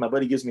my head. My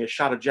buddy gives me a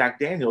shot of Jack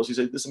Daniels. He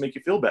said, "This will make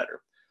you feel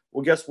better."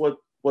 Well, guess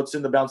what's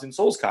in the Bouncing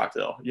Souls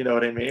cocktail? You know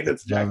what I mean?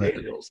 It's Jack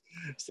Daniels.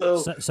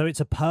 So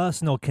it's a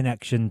personal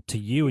connection to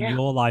you and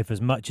your life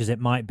as much as it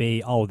might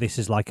be, oh, this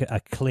is like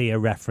a clear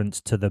reference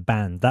to the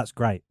band. That's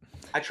great.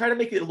 I try to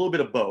make it a little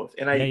bit of both.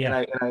 And I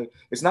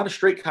it's not a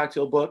straight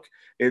cocktail book.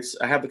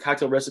 I have the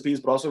cocktail recipes,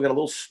 but also got a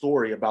little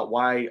story about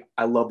why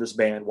I love this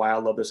band, why I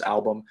love this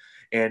album,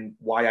 and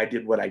why I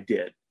did what I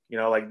did.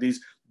 Like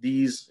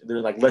these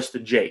they're like Less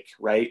Than Jake,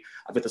 right?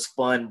 I've got this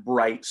fun,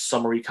 bright,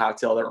 summery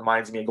cocktail that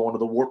reminds me of going to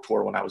the Warped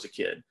Tour when I was a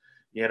kid,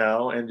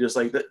 and just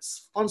like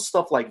that's fun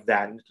stuff like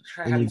that.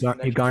 And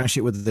you garnish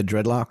it with the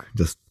dreadlock,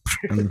 just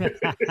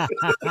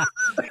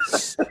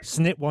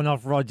snip one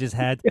off Roger's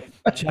head,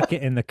 chuck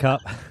it in the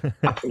cup.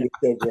 It's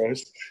so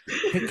gross.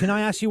 Can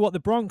I ask you what the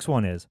Bronx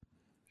one is?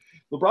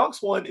 The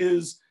Bronx one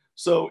is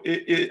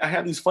I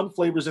have these fun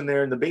flavors in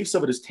there, and the base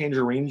of it is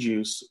tangerine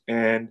juice,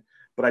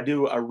 but I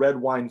do a red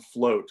wine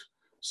float.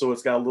 So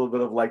it's got a little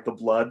bit of like the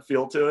blood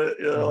feel to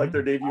it, like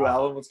their debut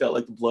album. It's got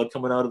like the blood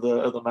coming out of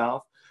the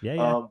mouth.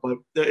 Yeah. But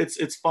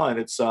it's fun.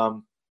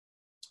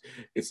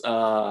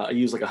 I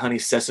use like a honey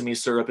sesame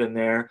syrup in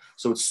there,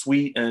 so it's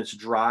sweet and it's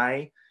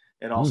dry,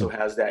 and also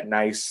has that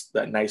nice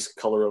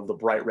color of the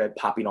bright red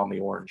popping on the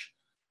orange.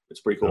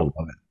 It's pretty cool. I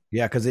love it.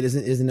 Yeah, because it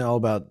isn't all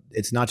about.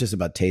 It's not just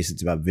about taste;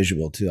 it's about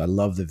visual too. I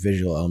love the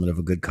visual element of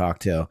a good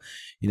cocktail.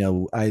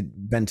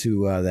 I've been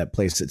to that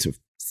place. It's a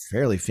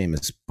fairly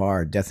famous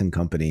bar, Death and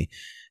Company,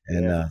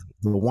 and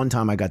the one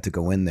time I got to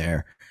go in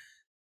there,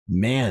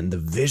 man, the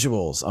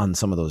visuals on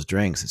some of those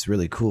drinks, it's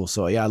really cool.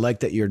 So yeah, I like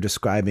that you're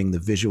describing the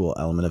visual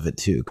element of it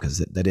too, because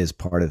that is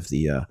part of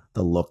the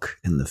look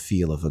and the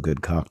feel of a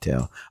good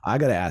cocktail. I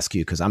got to ask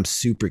you, because I'm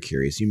super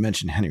curious. You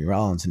mentioned Henry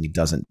Rollins, and he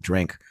doesn't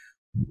drink.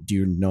 Do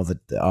you know that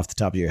off the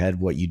top of your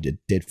head what you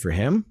did for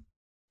him?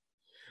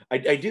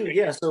 I do,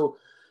 yeah. So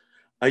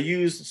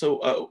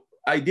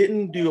I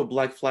didn't do a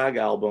Black Flag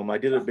album. I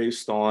did it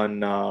based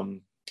on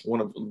one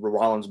of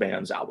Rollins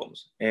band's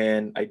albums,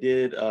 and I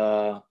did.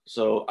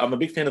 So I'm a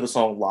big fan of the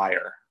song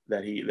 "Liar"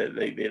 that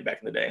they did back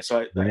in the day. So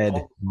is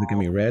it gonna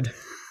be red?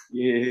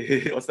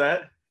 Yeah, what's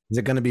that? Is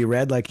it gonna be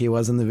red like he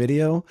was in the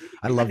video?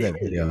 I love that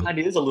video. It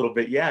is a little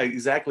bit. Yeah,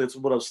 exactly. That's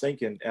what I was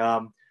thinking.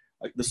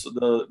 Like this,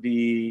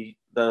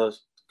 the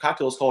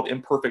cocktail is called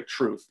Imperfect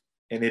Truth,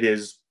 and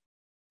it's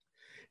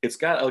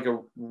got like a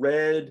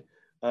red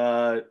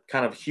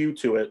kind of hue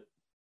to it.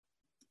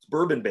 It's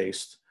bourbon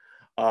based,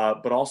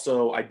 but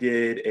also I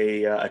did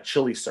a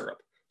chili syrup,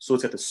 so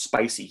it's got the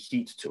spicy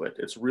heat to it.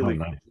 It's really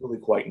really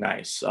quite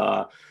nice.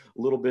 A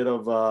little bit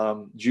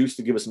of juice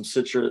to give it some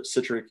citric,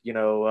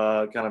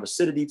 kind of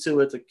acidity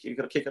to it to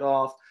kick it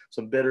off.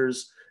 Some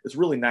bitters. It's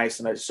really nice,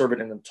 and I serve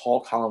it in a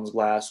tall columns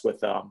glass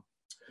with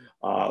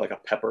like a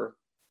pepper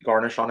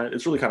garnish on it.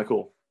 It's really kind of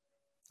cool.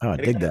 Oh, I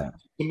dig that.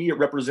 To me, it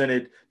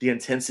represented the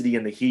intensity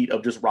and the heat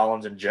of just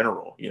Rollins in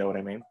general. You know what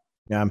I mean?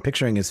 Yeah, I'm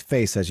picturing his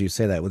face as you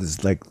say that, with his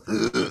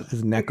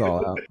his neck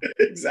all out.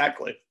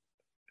 Exactly.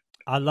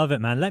 I love it,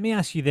 man. Let me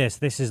ask you this.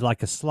 This is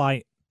like a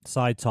slight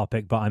side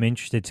topic, but I'm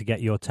interested to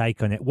get your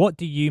take on it. What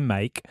do you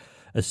make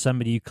as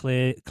somebody who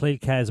clearly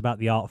cares about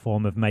the art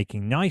form of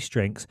making nice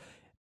drinks?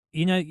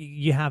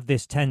 You have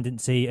this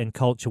tendency and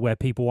culture where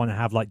people want to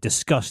have like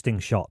disgusting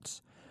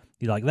shots.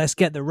 you're like, let's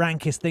get the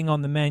rankest thing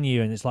on the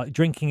menu, and it's like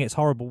drinking it's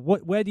horrible.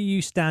 Where do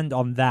you stand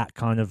on that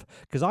kind of?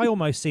 Because I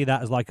almost see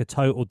that as like a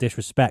total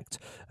disrespect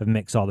of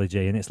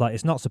mixology, and it's like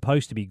it's not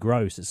supposed to be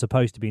gross, it's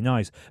supposed to be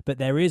nice, but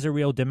there is a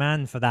real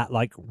demand for that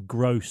like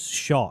gross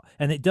shot,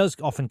 and it does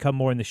often come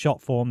more in the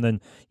shot form than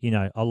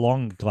a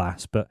long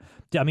glass. But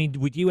I mean,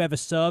 would you ever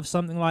serve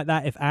something like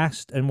that if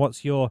asked? And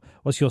what's your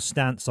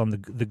stance on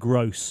the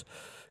gross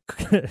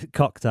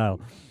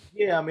cocktail?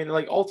 Yeah, I mean,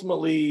 like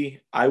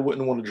ultimately, I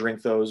wouldn't want to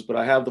drink those, but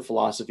I have the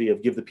philosophy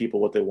of give the people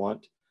what they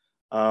want.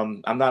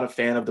 I'm not a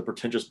fan of the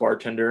pretentious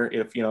bartender.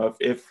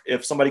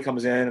 If somebody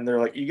comes in and they're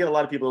like, you get a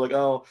lot of people like,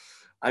 oh,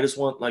 I just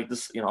want like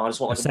this, I just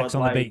want like a sex Bud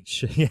on Light. the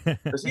beach.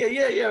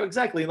 Yeah,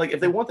 exactly. Like if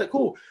they want that,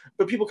 cool.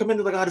 But people come in,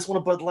 they're like, I just want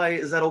a Bud Light.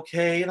 Is that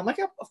okay? And I'm like,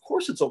 yeah, of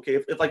course it's okay.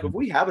 If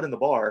we have it in the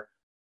bar,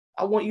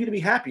 I want you to be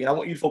happy and I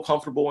want you to feel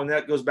comfortable. And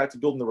that goes back to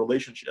building the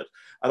relationship.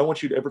 I don't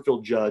want you to ever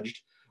feel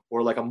judged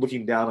or like I'm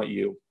looking down at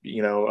you,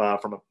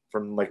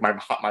 from like my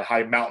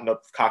high mountain of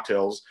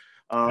cocktails.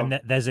 And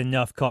there's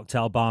enough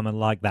cocktail barmen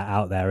like that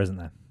out there, isn't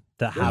there?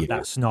 That have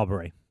that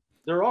snobbery.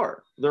 There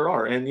are.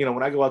 And,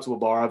 when I go out to a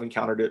bar, I've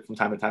encountered it from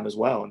time to time as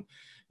well. And,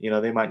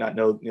 they might not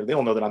know, they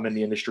don't know that I'm in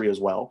the industry as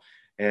well.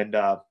 And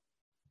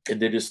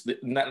they just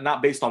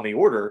not based on the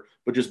order,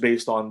 but just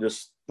based on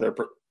just their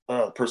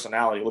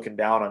personality looking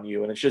down on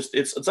you. And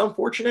it's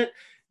unfortunate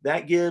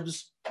that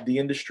gives the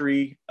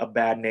industry a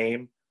bad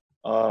name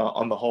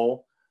on the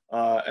whole.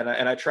 And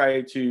I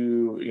try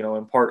to,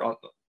 impart on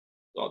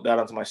that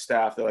onto my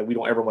staff that like, we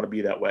don't ever want to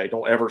be that way.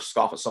 Don't ever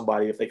scoff at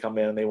somebody if they come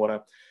in and they want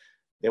a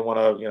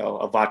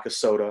vodka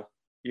soda,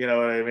 you know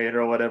what I mean?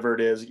 Or whatever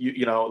it is,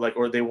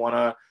 or they want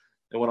a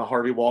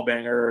Harvey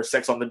Wallbanger or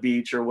Sex on the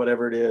Beach or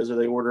whatever it is, or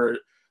they order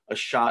a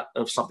shot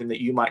of something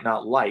that you might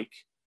not like.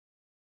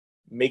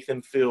 Make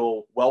them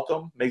feel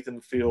welcome, make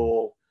them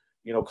feel,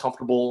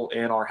 comfortable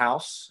in our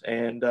house,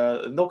 and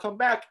they'll come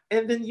back,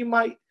 and then you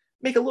might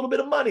make a little bit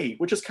of money,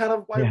 which is kind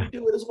of why we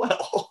do it as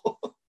well.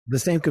 The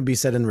same could be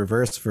said in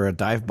reverse for a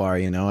dive bar.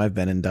 I've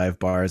been in dive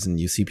bars and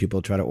you see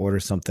people try to order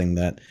something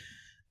that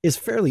is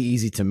fairly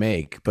easy to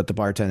make, but the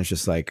bartender's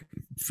just like,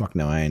 fuck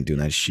no, I ain't doing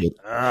that shit.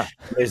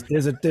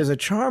 There's a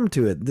charm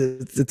to it.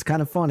 It's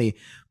kind of funny,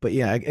 but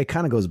yeah, it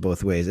kind of goes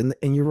both ways. And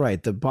you're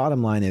right. The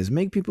bottom line is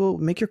make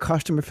your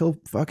customer feel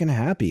fucking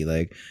happy.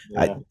 Like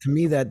to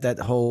me, that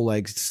whole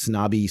like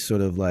snobby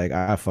sort of like,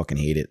 I fucking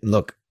hate it.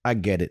 Look, I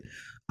get it.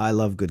 I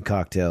love good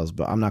cocktails,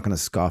 but I'm not going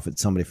to scoff at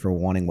somebody for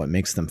wanting what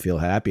makes them feel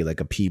happy, like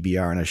a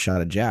PBR and a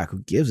shot of Jack.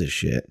 Who gives a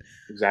shit?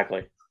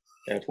 Exactly.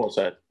 Yeah, it's well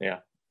said. Yeah.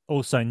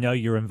 Also, know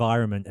your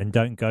environment and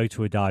don't go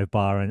to a dive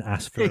bar and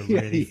ask for a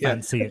really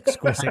fancy,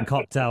 exquisite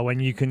cocktail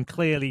when you can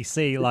clearly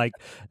see, like,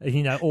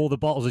 all the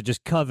bottles are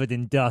just covered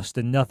in dust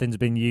and nothing's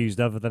been used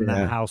other than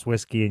that house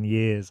whiskey in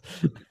years.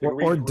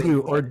 Or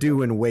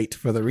do and wait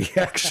for the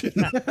reaction.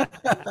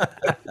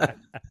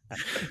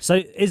 So,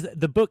 is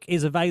the book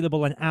is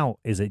available and out?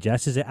 Is it,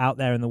 Jess? Is it out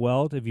there in the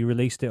world? Have you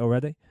released it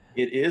already?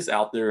 It is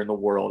out there in the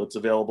world. It's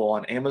available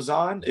on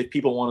Amazon. If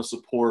people want to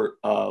support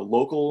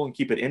local and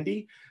keep it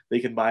indie, they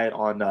can buy it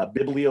on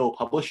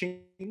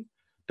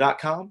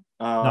bibliopublishing.com.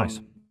 Nice.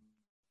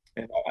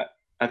 And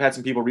I've had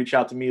some people reach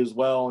out to me as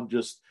well. And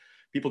just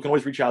people can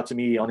always reach out to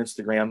me on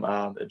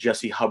Instagram,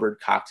 Jesse Hubbard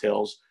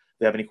Cocktails. If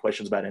they have any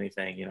questions about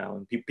anything,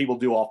 and people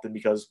do often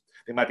because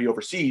they might be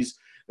overseas.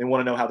 They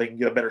want to know how they can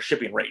get a better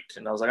shipping rate.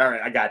 And I was like, all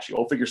right, I got you.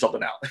 I'll figure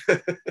something out.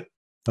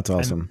 That's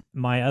awesome.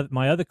 And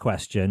my other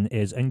question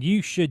is, and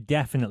you should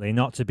definitely,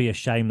 not to be a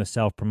shameless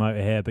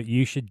self-promoter here, but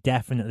you should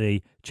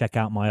definitely check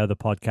out my other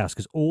podcast,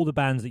 because all the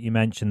bands that you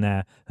mentioned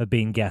there have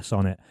been guests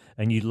on it,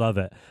 and you'd love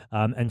it.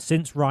 And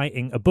since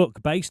writing a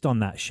book based on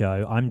that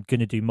show, I'm going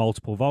to do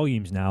multiple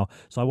volumes now.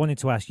 So I wanted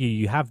to ask you,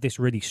 you have this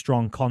really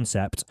strong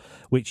concept,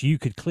 which you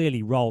could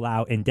clearly roll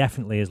out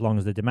indefinitely as long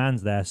as the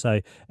demand's there. So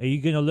are you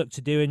going to look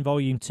to do in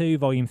volume 2,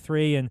 volume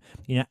 3, and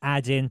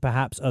add in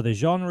perhaps other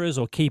genres,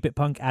 or keep it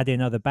punk, add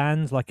in other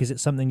bands? Like, is it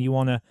something you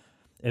want to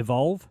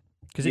evolve?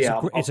 Because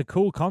it's a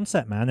cool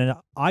concept, man, and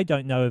I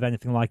don't know of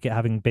anything like it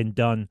having been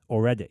done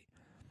already.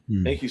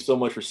 Thank you so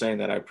much for saying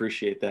that. I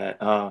appreciate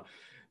that. To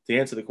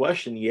answer the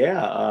question,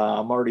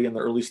 I'm already in the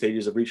early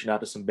stages of reaching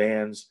out to some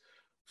bands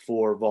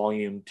for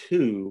volume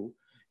 2.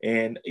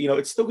 And,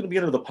 it's still going to be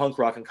under the Punk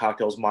Rock and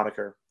Cocktails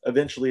moniker.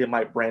 Eventually, it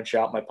might branch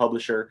out. My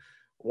publisher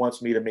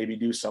wants me to maybe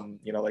do some,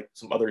 like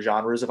some other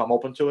genres if I'm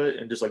open to it,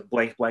 and just like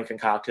blank and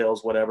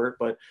cocktails, whatever.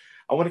 But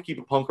I want to keep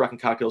it Punk Rock and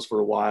Cocktails for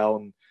a while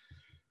and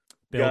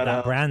build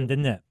that brand,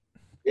 isn't it?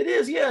 It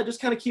is, yeah.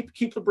 Just kind of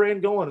keep the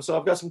brand going. So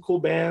I've got some cool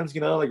bands,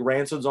 like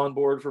Rancid's on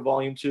board for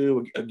volume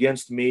 2,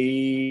 Against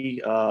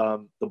Me,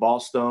 the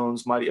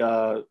Ballstones,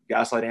 my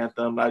Gaslight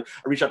Anthem. I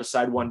reached out to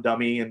Side One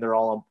Dummy, and they're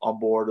all on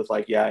board with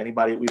like,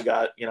 anybody we've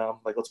got,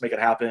 like let's make it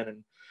happen.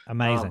 And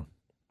amazing.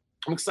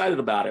 I'm excited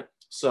about it.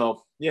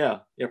 So yeah,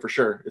 for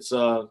sure. It's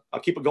I'll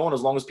keep it going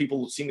as long as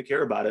people seem to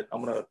care about it.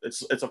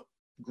 It's a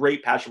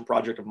great passion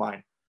project of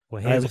mine.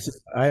 Well,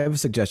 I have a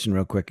suggestion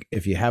real quick.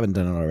 If you haven't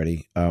done it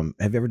already, have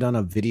you ever done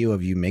a video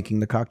of you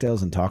making the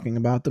cocktails and talking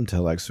about them to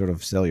like sort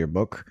of sell your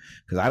book?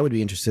 Because I would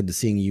be interested to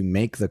seeing you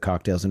make the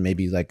cocktails, and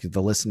maybe like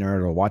the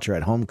listener or watcher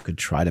at home could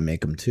try to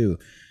make them too.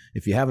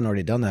 If you haven't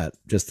already done that,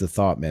 just the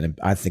thought, man,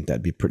 I think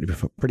that'd be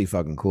pretty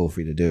fucking cool for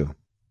you to do.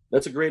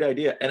 That's a great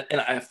idea. And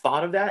I've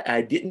thought of that.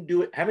 I didn't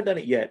do it. Haven't done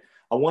it yet.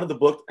 I wanted the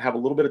book to have a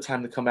little bit of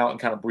time to come out and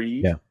kind of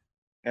breathe. Yeah.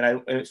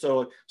 And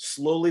so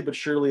slowly but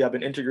surely, I've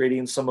been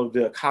integrating some of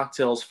the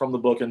cocktails from the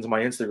book into my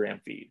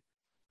Instagram feed.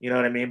 You know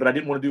what I mean? But I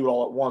didn't want to do it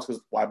all at once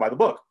because why buy the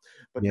book?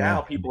 But now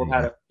people have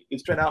had it.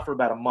 It's been out for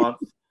about a month.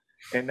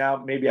 And now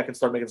maybe I can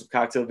start making some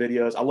cocktail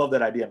videos. I love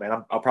that idea,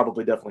 man. I'll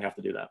probably definitely have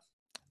to do that.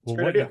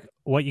 Well,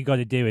 what you got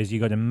to do is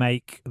you got to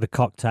make the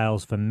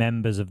cocktails for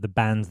members of the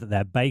bands that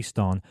they're based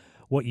on.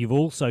 What you've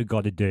also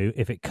got to do,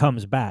 if it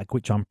comes back,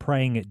 which I'm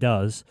praying it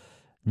does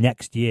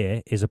next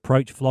year, is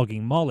approach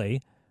Flogging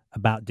Molly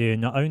about doing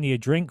not only a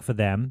drink for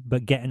them,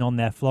 but getting on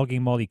their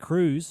Flogging Molly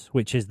cruise,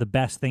 which is the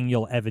best thing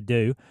you'll ever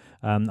do.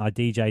 I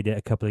DJ'd it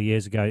a couple of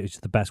years ago. It's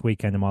the best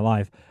weekend of my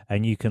life.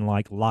 And you can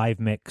like live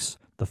mix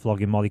the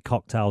Flogging Molly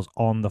cocktails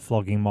on the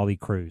Flogging Molly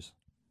cruise.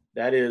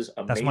 That is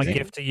amazing. That's my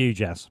gift to you,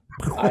 Jess.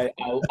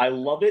 I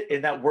love it.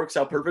 And that works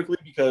out perfectly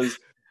because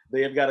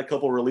they have got a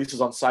couple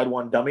releases on Side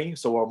One Dummy.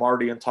 So I'm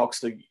already in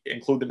talks to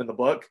include them in the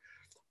book.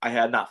 I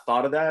had not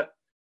thought of that.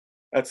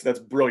 That's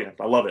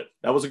brilliant. I love it.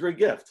 That was a great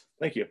gift.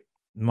 Thank you.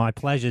 My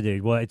pleasure,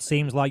 dude. Well, it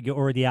seems like you're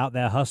already out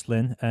there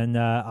hustling, and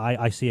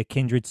I see a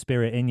kindred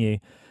spirit in you.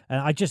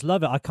 And I just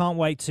love it. I can't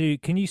wait to...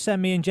 Can you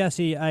send me and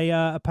Jesse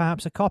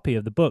perhaps a copy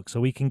of the book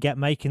so we can get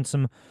making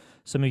some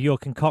of your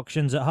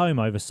concoctions at home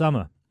over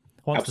summer?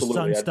 Once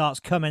Absolutely. The sun starts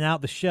coming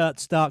out, the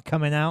shirts start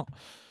coming out.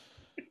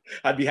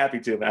 I'd be happy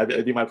to, man.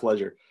 It'd be my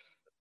pleasure.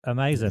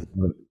 Amazing.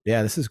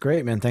 Yeah, this is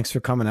great, man. Thanks for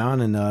coming on,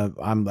 and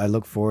I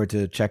look forward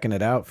to checking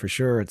it out for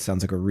sure. It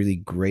sounds like a really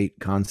great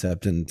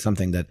concept and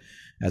something that,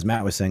 as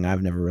Matt was saying,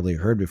 I've never really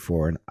heard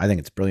before, and I think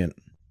it's brilliant.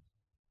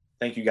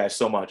 Thank you guys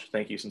so much.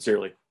 Thank you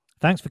sincerely.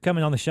 Thanks for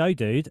coming on the show,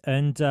 dude,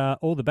 and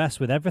all the best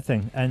with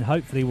everything. And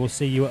hopefully we'll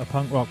see you at a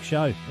punk rock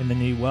show in the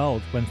new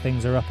world when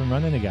things are up and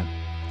running again.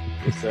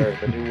 Yes, sir.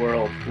 The new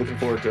world. Looking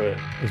forward to it.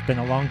 It's been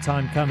a long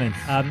time coming.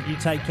 You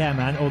take care,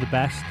 man. All the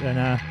best,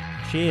 and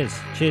cheers.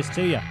 Cheers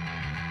to you.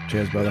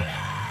 Cheers, brother.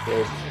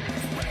 Cheers.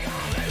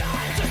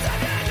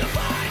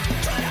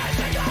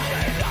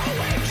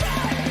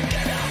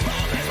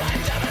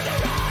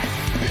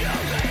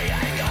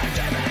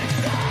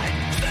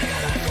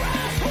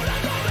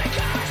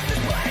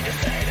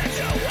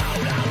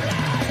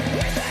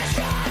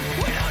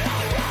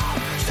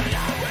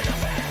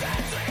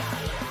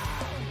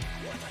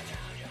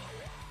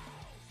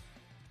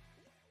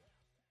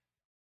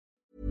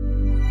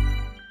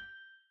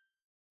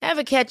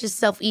 Ever catch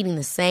yourself eating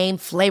the same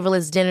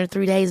flavorless dinner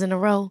 3 days in a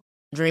row?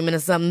 Dreaming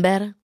of something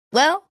better?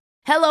 Well,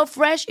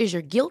 HelloFresh is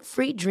your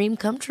guilt-free dream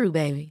come true,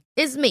 baby.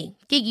 It's me,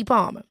 Keke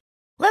Palmer.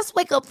 Let's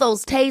wake up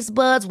those taste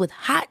buds with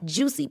hot,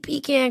 juicy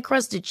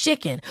pecan-crusted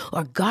chicken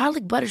or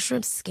garlic butter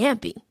shrimp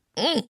scampi.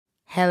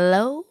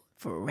 Hello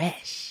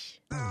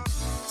Fresh.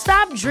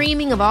 Stop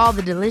dreaming of all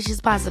the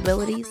delicious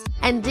possibilities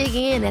and dig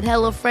in at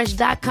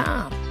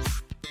HelloFresh.com.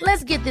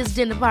 Let's get this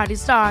dinner party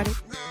started.